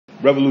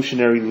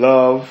Revolutionary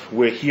Love.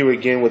 We're here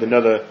again with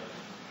another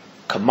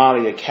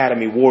Kamali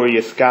Academy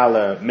Warrior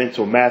Scholar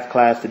mental math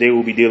class. Today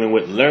we'll be dealing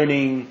with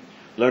learning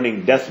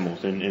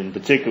decimals, and in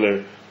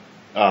particular,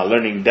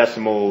 learning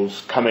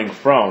decimals coming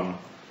from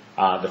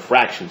the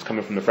fractions.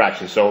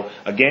 So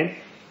again,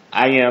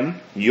 I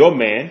am your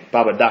man,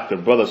 Baba Dr.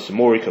 Brother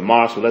Samori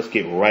Kamar. So let's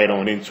get right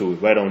on into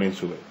it. All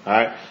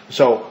right.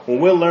 So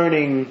when we're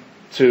learning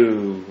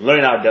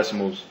our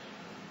decimals,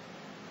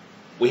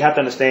 we have to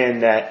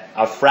understand that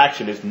a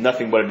fraction is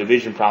nothing but a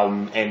division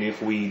problem, and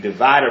if we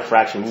divide a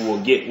fraction, we will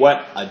get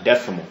what? A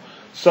decimal.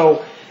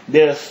 So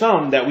there are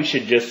some that we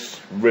should just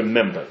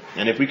remember,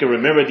 and if we can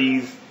remember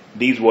these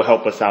will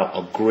help us out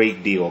a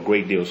great deal.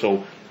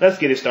 So let's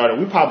get it started.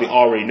 We probably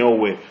already know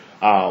what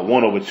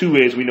 1 over 2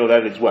 is. We know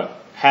that it's what?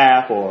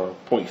 Half, or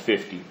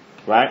 0.50,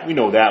 right? We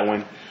know that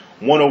one.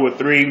 1 over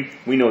 3,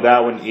 we know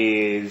that one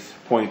is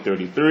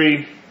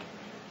 0.33,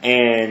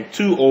 and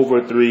 2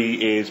 over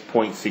 3 is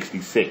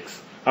 0.66.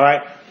 All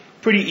right,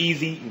 pretty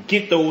easy.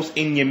 Get those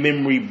in your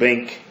memory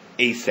bank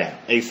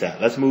ASAP.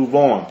 Let's move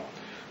on.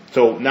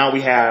 So now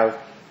we have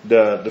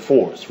the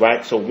fours,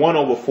 right? So 1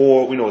 over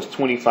 4, we know is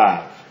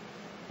 25.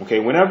 Okay,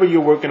 whenever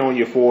you're working on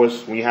your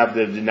fours, when you have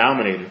the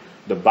denominator,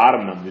 the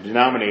bottom number, the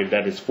denominator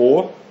that is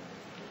 4,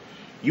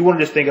 you want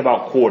to just think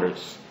about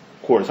quarters.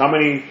 How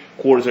many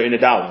quarters are in a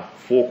dollar?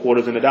 4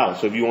 quarters in a dollar.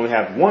 So if you only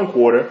have 1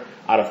 quarter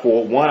out of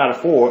 4, 1 out of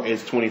 4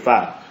 is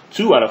 25.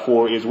 2 out of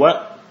 4 is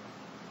what?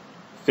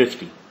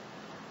 50.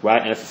 Right?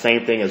 And it's the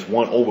same thing as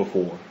 1 over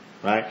 4,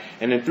 right?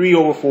 And then 3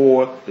 over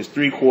 4 is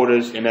 3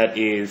 quarters, and that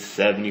is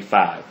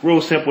 75.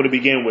 Real simple to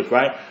begin with,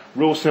 right?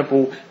 Real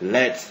simple.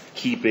 Let's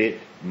keep it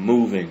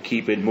moving.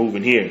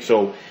 Here.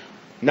 So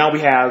now we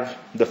have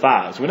the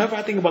fives. Whenever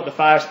I think about the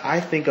fives, I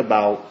think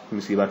about, let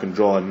me see if I can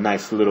draw a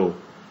nice little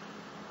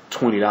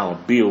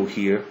 $20 bill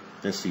here.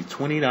 Let's see,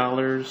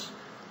 $20.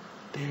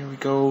 There we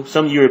go.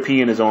 Some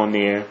European is on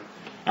there.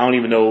 I don't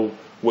even know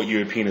what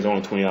European is on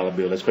a $20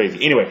 bill. That's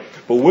crazy. Anyway,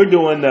 but we're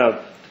doing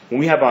when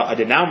we have a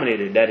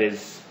denominator that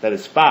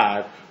is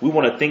 5, we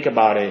want to think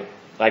about it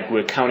like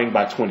we're counting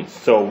by 20s.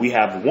 So we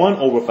have 1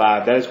 over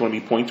 5, that is going to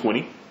be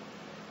 0.20.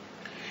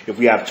 If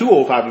we have 2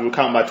 over 5, we're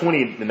counting by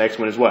 20, the next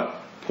one is what?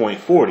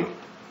 0.40.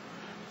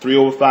 3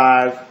 over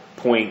 5,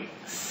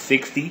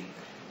 0.60.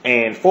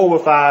 And 4 over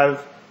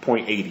 5,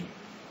 0.80.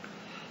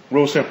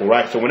 Real simple,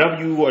 right? So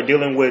whenever you are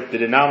dealing with the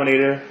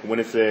denominator,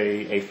 when it's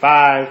a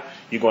 5,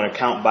 you're going to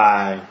count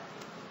by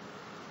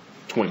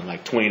 20,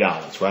 like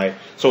 $20, right?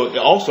 So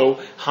also,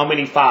 how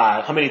many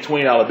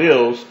 $20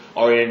 bills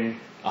are in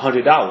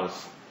 $100?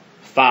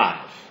 5,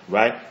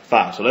 right?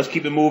 5. So let's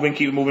keep it moving.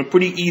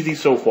 Pretty easy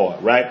so far,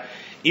 right?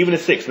 Even the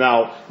 6.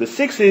 Now, the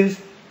 6s,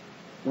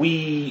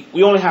 we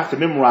only have to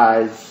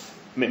memorize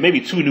maybe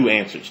 2 new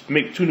answers.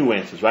 Make 2 new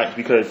answers, right?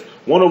 Because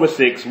 1 over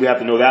 6, we have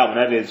to know that one.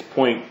 That is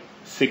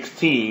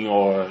 0.16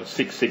 or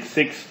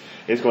 666.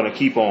 It's going to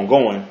keep on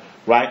going,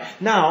 right?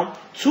 Now,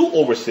 2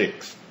 over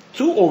 6.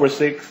 2 over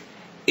 6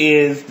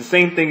 is the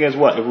same thing as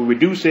what? If we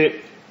reduce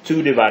it,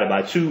 2 divided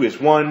by 2 is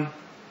 1.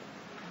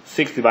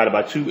 6 divided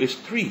by 2 is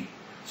 3.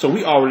 So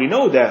we already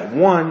know that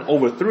 1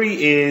 over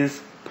 3 is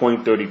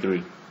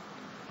 0.33.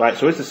 Right?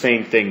 So it's the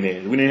same thing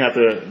there. We didn't have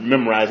to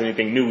memorize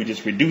anything new. We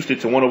just reduced it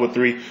to 1 over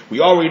 3.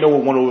 We already know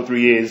what 1 over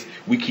 3 is.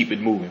 We keep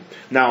it moving.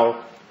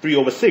 Now, 3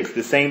 over 6,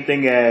 the same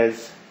thing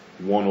as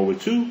 1 over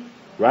 2.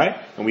 Right?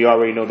 And we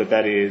already know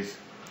that is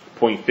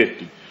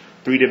 0.50.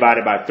 3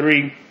 divided by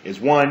 3 is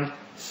 1.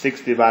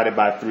 6 divided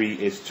by 3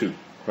 is 2,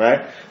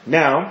 right?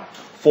 Now,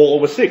 4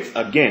 over 6.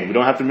 Again, we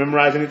don't have to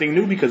memorize anything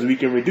new because we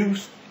can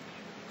reduce.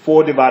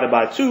 4 divided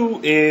by 2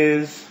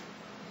 is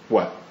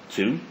what?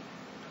 2.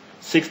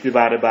 6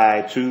 divided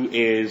by 2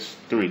 is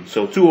 3.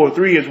 So 2 over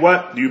 3 is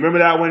what? Do you remember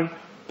that one?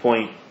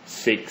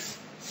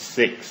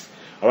 0.66.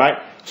 All right?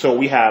 So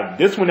we have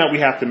this one that we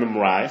have to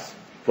memorize,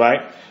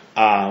 right?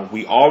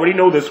 We already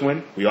know this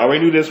one. We already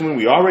knew this one.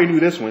 We already knew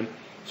this one.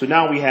 So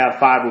now we have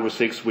 5 over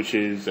 6, which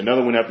is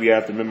another one that we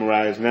have to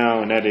memorize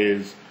now, and that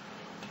is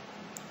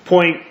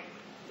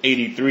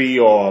 0.83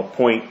 or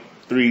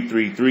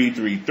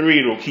 0.33333.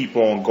 It'll keep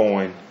on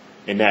going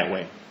in that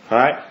way. All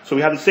right? So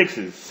we have the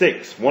 6s.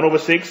 6. 1 over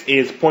 6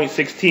 is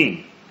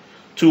 0.16.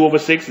 2 over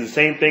 6 is the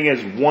same thing as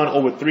 1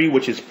 over 3,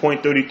 which is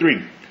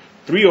 0.33.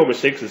 3 over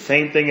 6 is the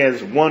same thing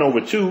as 1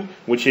 over 2,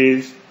 which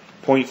is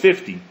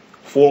 0.50.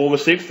 4 over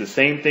 6, the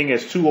same thing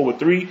as 2 over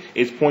 3,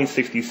 is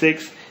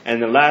 0.66.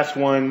 And the last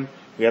one,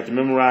 we have to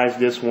memorize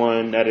this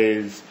one. That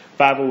is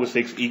 5 over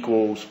 6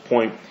 equals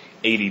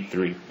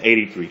 0.83.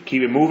 83.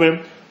 Keep it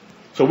moving.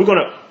 So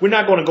we're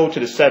not gonna go to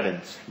the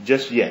 7s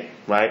just yet,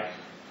 right?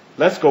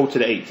 Let's go to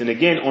the 8s. And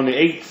again, on the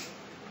 8s,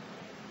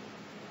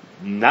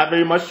 not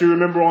very much to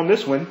remember on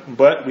this one,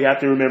 but we have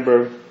to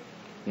remember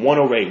 1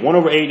 over 8. 1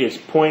 over 8 is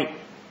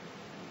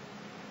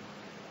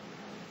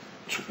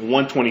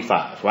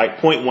 0.125, right?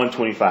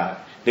 0.125.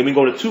 Then we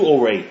go to 2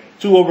 over 8.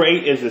 2 over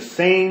 8 is the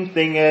same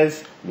thing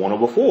as 1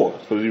 over 4.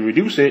 So we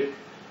reduce it.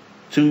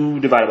 2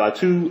 divided by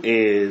 2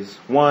 is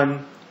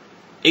 1.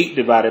 8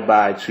 divided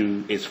by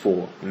 2 is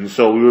 4. And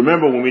so we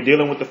remember when we're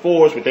dealing with the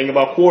fours, we're thinking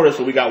about quarters.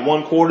 So we got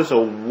 1/4,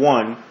 so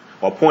 1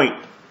 or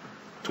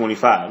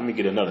 0.25. Let me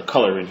get another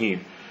color in here.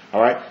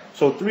 All right.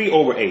 So 3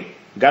 over 8.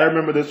 Got to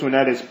remember this one.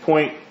 That is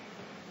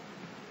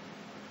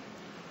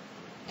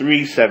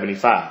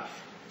 0.375.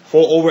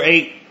 4 over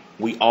 8.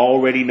 We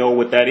already know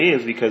what that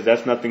is because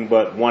that's nothing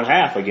but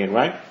 1/2 again,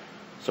 right?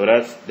 So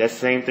that's the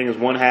same thing as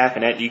 1/2,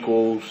 and that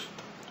equals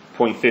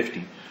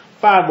 0.50.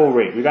 5 over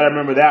 8. We got to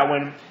remember that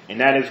one, and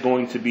that is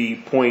going to be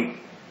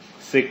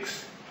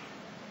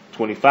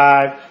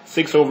 0.625.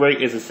 6 over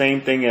 8 is the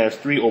same thing as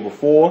 3 over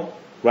 4,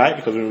 right?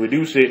 Because when we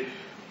reduce it,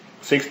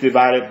 6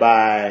 divided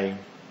by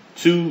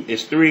 2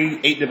 is 3.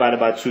 8 divided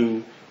by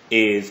 2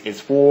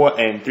 is 4.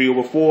 And 3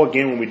 over 4,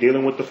 again, when we're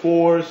dealing with the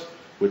fours,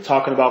 we're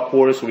talking about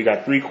quarters. So we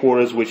got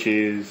 3/4, which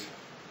is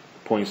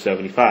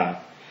 0.75.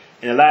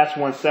 And the last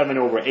one, 7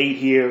 over 8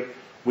 here,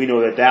 we know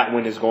that that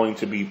one is going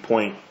to be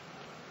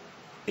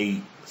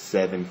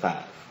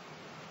 0.875.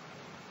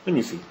 Let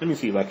me see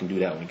if I can do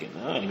that one again.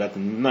 All right, I got the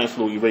nice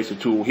little eraser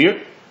tool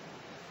here.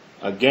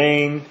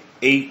 Again,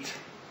 8.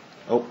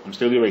 Oh, I'm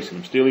still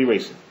erasing.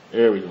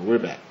 There we go. We're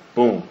back.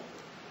 Boom.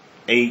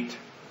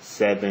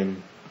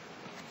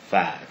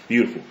 875.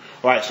 Beautiful.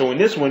 All right, so in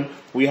this one,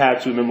 we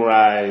have to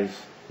memorize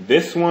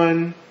this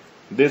one,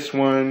 this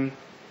one,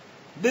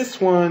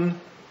 this one,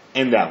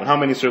 and that one. How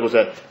many circles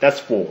that? That's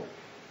 4.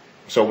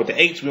 So with the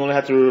 8s, we only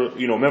have to,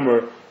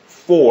 remember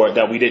 4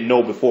 that we didn't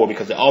know before,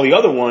 because all the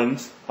other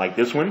ones, like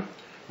this one,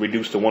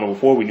 reduced to 1 over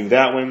 4, we knew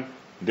that one.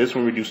 This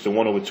one reduced to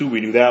 1 over 2, we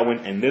knew that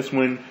one. And this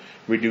one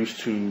reduced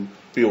to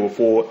 3 over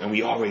 4, and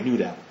we already knew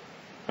that one.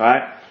 All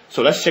right?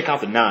 So let's check out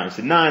the 9s.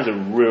 The 9s are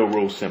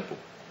real simple.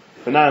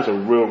 The 9s are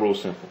real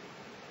simple.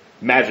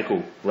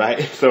 Magical,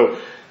 right?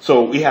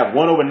 So we have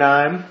 1 over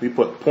 9. We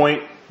put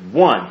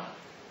 0.1.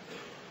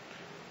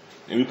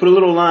 And we put a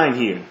little line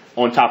here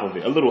on top of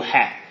it, a little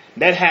hat.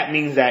 That hat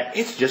means that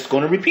it's just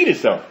going to repeat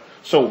itself.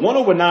 So 1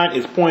 over 9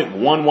 is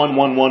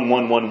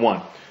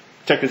 0.1111111.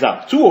 Check this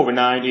out. 2 over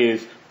 9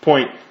 is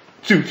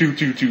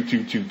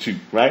 0.22222222,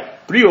 right?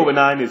 3 over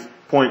 9 is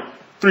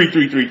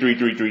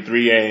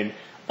 0.333333, and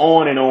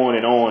on and on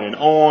and on and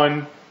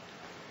on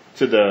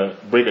to the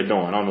break of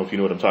dawn. I don't know if you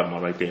know what I'm talking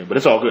about right there, but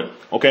it's all good,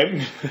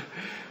 okay?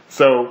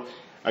 So,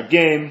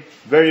 again,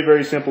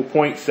 very simple,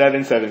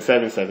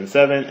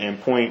 0.77777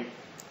 and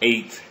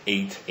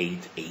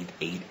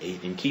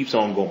 0.888888, and keeps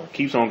on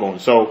going.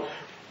 So,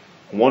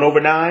 1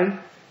 over 9,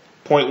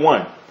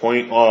 0.1,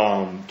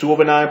 2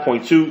 over 9,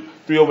 0.2,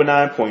 3 over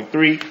 9,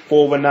 0.3,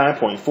 4 over 9,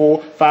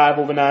 0.4, 5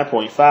 over 9,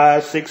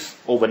 0.5, 6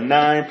 over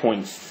 9,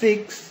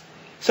 0.6,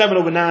 7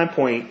 over 9,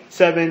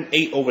 0.7,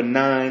 8 over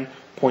 9,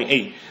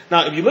 0.8.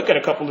 Now, if you look at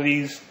a couple of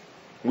these,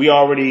 we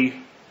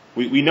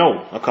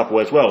know a couple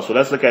as well. So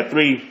let's look at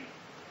 3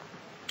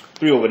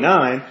 over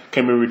 9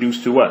 can be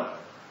reduced to what?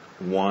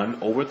 1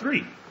 over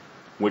 3,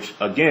 which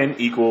again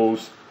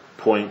equals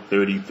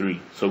 0.33.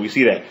 So we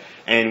see that.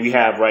 And we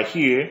have right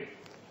here,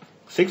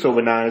 6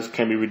 over 9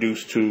 can be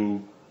reduced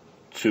to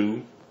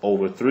 2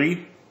 over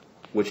 3,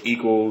 which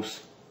equals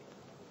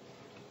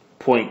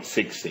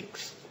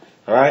 0.66.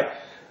 All right?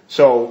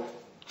 So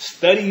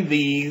study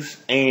these,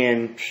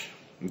 and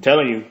I'm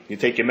telling you, you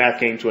take your math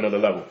game to another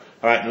level.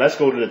 All right, and let's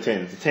go to the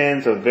 10s. The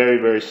 10s are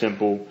very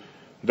simple.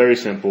 Very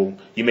simple.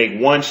 You make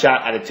 1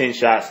 shot out of 10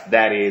 shots,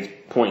 that is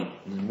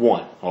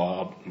 0.1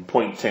 or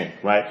 0.10,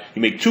 right?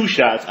 You make 2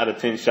 shots out of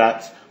 10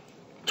 shots,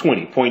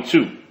 20,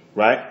 0.2,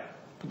 right?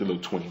 Put the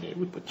little 20 there.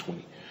 We put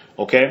 20.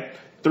 Okay?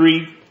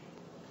 3,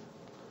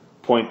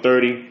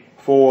 0.30,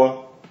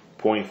 4,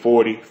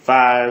 0.40,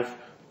 5,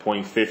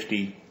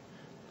 0.50.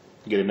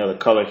 Get another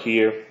color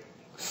here.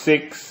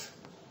 6,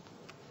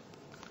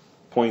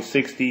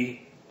 0.60,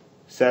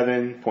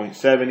 7,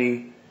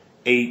 0.70,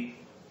 8,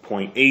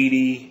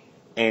 0.80,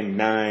 and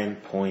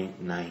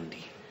 9.90.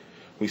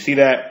 We see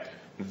that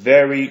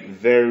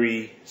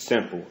very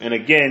simple. And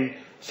again,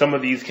 some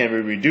of these can be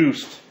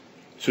reduced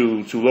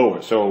to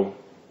lower. So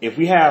if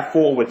we have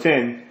 4 over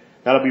 10,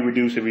 that'll be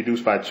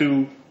reduced by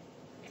 2.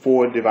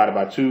 4 divided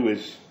by 2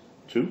 is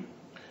 2.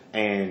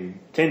 And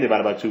 10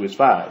 divided by 2 is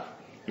 5.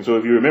 And so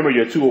if you remember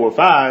your 2 over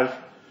 5,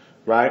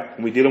 right?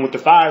 When we're dealing with the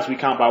 5s, we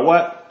count by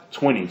what?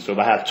 20. So if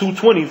I have 2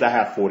 20s, I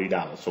have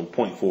 $40. So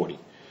 0.40.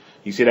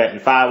 You see that in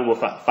 5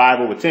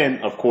 over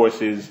 10, of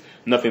course, is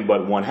nothing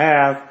but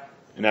 1/2.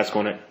 And that's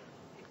going to,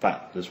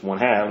 just 1/2.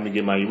 Let me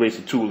get my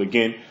eraser tool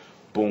again.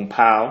 Boom,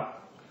 pow.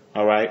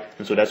 All right.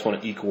 And so that's going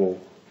to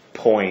equal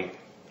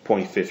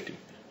 0.50.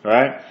 All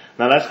right.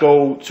 Now let's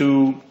go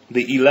to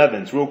the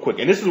 11s real quick.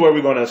 And this is where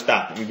we're going to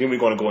stop. And then we're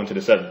going to go into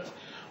the 7s.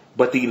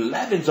 But the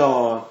 11s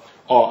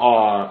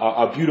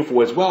are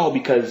beautiful as well,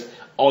 because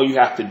all you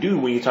have to do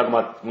when you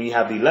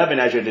have the 11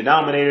 as your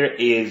denominator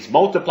is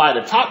multiply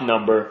the top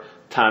number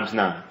times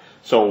 9.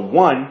 So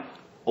 1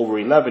 over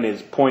 11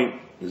 is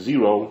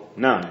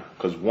 0.09,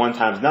 because 1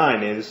 times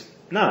 9 is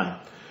 9.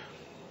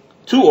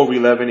 2 over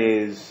 11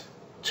 is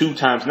 2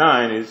 times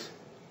 9 is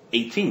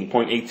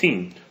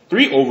 0.18.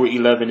 3 over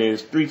 11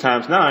 is 3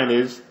 times 9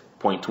 is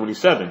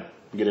 0.27.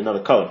 Get another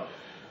color.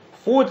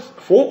 4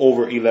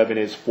 over 11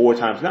 is 4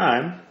 times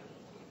 9,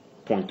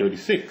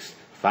 0.36.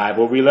 5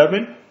 over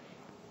 11,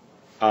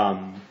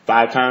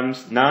 5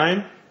 times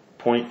 9,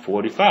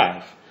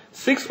 0.45.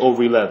 6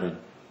 over 11,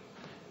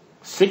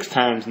 6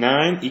 times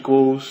 9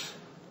 equals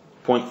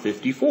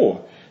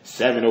 0.54.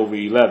 7 over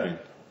 11,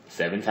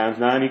 7 times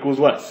 9 equals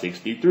what?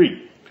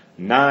 63.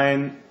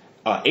 8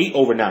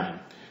 over 9,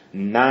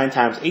 9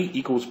 times 8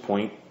 equals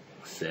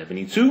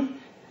 0.72.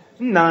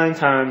 9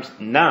 times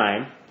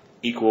 9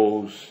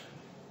 equals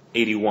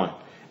 81.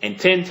 And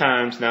 10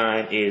 times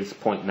 9 is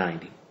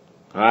 0.90.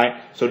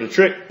 Alright, so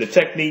the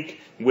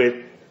technique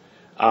with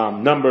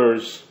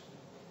numbers,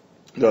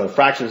 the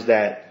fractions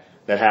that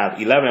have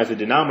 11 as a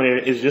denominator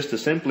is just to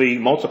simply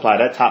multiply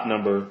that top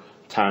number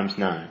times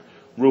 9.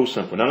 Real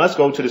simple. Now let's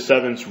go to the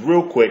sevens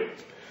real quick.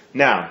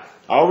 Now,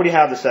 I already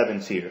have the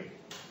sevens here.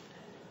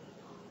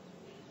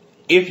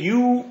 If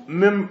you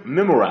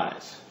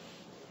memorize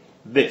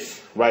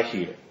this right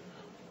here,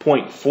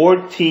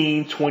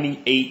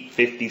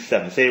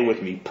 0.142857, say it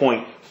with me,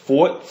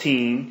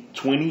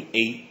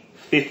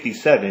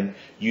 0.142857,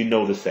 you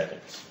know the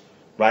sevens,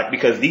 right?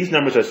 Because these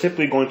numbers are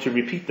simply going to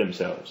repeat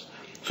themselves.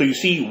 So you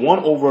see 1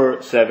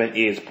 over 7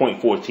 is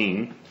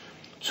 0.14,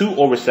 2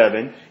 over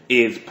 7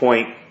 is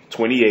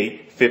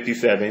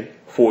 0.2857,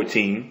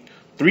 14,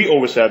 3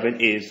 over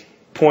 7 is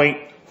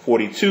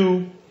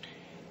 0.42,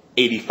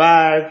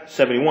 85,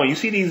 71. You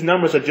see these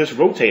numbers are just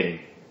rotating,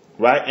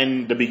 right?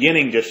 And the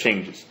beginning just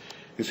changes.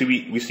 You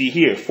see, we see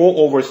here 4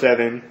 over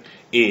 7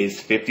 is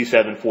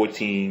 57,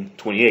 14,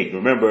 28.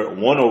 Remember,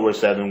 1 over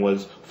 7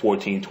 was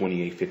 14,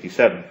 28,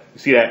 57. You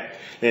see that?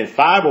 Then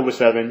 5 over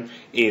 7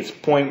 is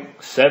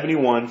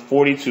 0.71,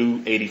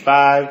 42,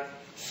 85.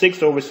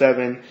 6 over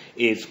 7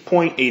 is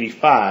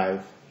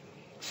 0.85,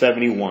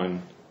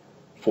 71,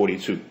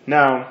 42.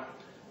 Now,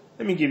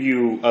 let me give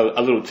you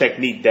a little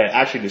technique that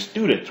actually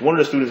one of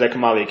the students at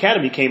Kamali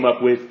Academy came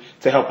up with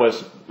to help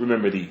us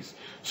remember these.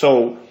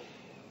 So,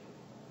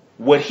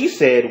 what he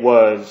said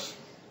was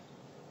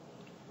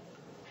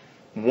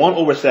 1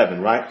 over 7,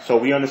 right? So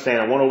we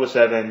understand 1 over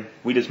 7,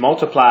 we just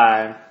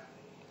multiply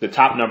the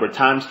top number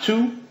times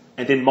 2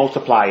 and then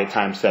multiply it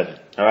times 7,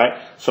 all right?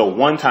 So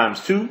 1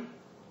 times 2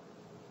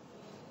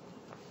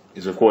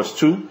 is, of course,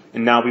 2.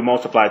 And now we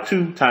multiply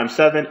 2 times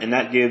 7, and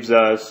that gives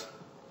us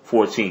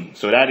 14.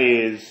 So that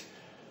is,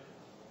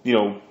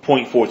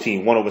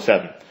 0.14, 1 over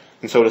 7.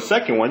 And so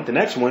the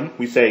next one,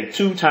 we say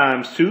 2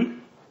 times 2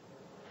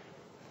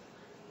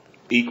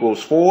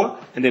 equals 4,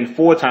 and then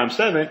 4 times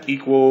 7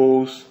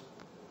 equals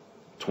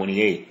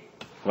 28,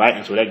 right?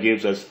 And so that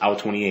gives us our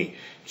 28.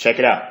 Check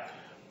it out.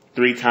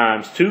 3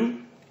 times 2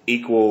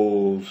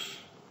 equals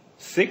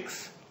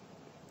 6,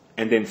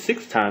 and then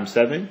 6 times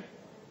 7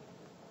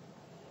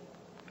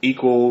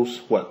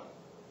 equals what?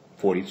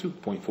 42,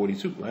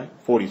 0.42, right?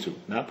 42,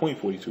 not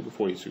 0.42, but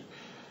 42.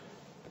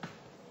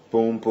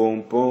 Boom,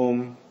 boom,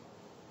 boom.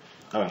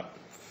 All right,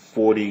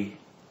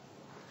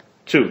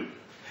 42.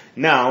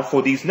 Now,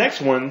 for these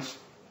next ones,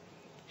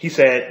 he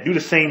said, do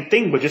the same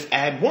thing, but just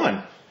add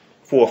 1.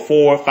 For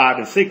 4, 5,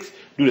 and 6,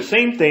 do the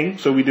same thing.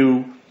 So we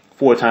do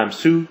 4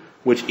 times 2,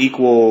 which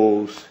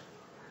equals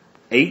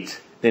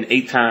 8. Then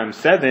 8 times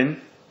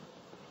 7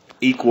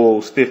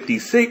 equals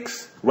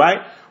 56,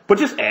 right? But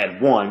just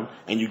add 1,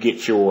 and you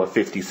get your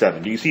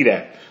 57. Do you see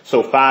that?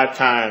 So 5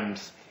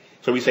 times,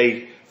 so we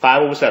say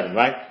 5 over 7,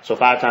 right? So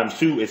 5 times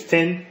 2 is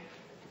 10.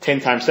 10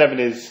 times 7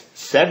 is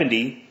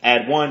 70.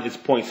 Add 1 is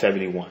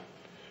 0.71.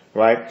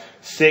 Right?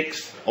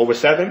 6 over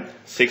 7.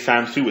 6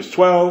 times 2 is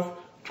 12.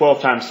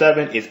 12 times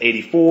 7 is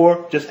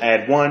 84. Just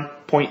add 1,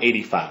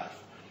 0.85.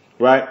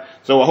 Right?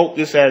 So I hope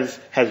this has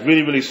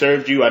really, really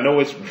served you. I know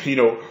it's,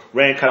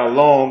 ran kind of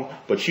long,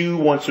 but you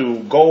want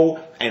to go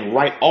and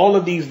write all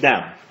of these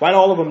down. Write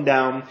all of them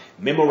down.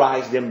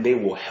 Memorize them. They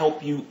will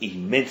help you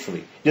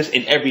immensely. Just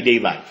in everyday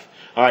life.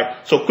 All right.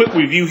 So quick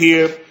review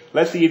here.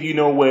 Let's see if you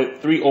know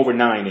what 3 over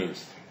 9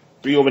 is.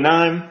 3 over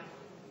 9.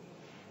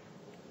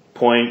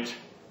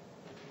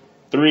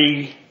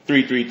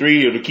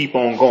 0.3333. It'll keep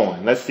on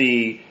going. Let's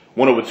see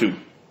 1 over 2.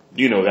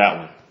 You know that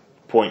one.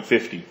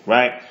 0.50,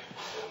 right?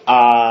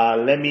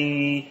 Let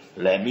me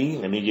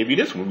give you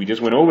this one. We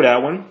just went over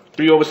that one.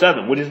 3 over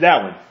 7. What is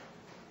that one?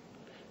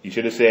 You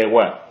should have said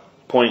what?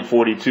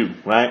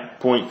 0.42, right?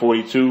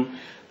 0.42.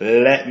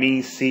 Let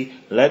me see.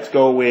 Let's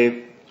go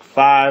with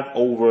 5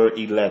 over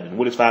 11.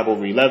 What is 5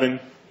 over 11?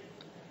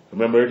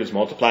 Remember, just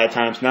multiply it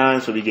times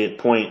 9, so we get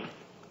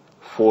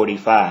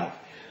 0.45.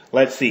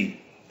 Let's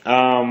see. 8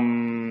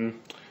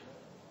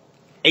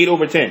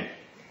 over 10.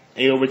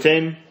 8 over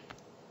 10.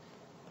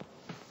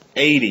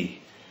 80.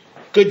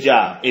 Good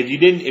job. If you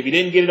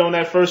didn't get it on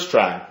that first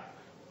try,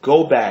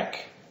 go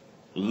back,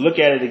 look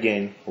at it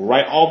again,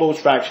 write all those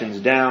fractions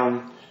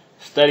down,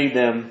 study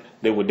them.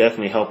 They will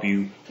definitely help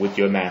you with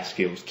your math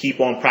skills. Keep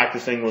on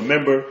practicing.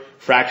 Remember,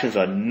 fractions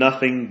are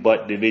nothing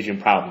but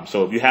division problems.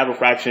 So if you have a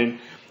fraction,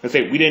 let's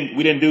say we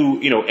didn't do,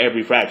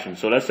 every fraction.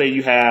 So let's say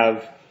you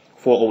have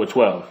 4 over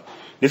 12.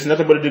 This is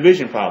nothing but a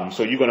division problem.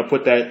 So you're going to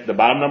put the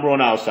bottom number on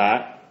the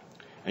outside,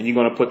 and you're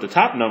going to put the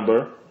top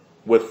number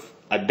with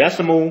a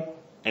decimal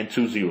and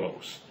 2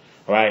 zeros.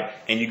 All right,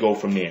 and you go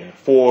from there.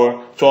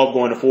 12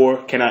 going to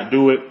 4, cannot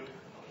do it.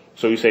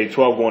 So you say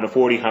 12 going to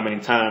 40, how many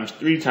times?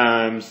 3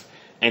 times,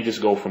 and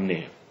just go from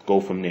there. Go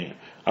from there.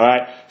 All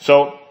right,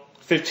 so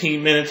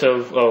 15 minutes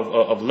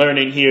of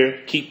learning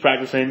here. Keep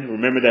practicing.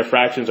 Remember that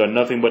fractions are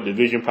nothing but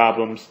division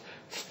problems.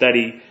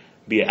 Study.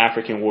 Be an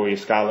African warrior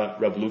scholar.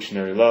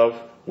 Revolutionary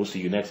love. We'll see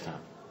you next time.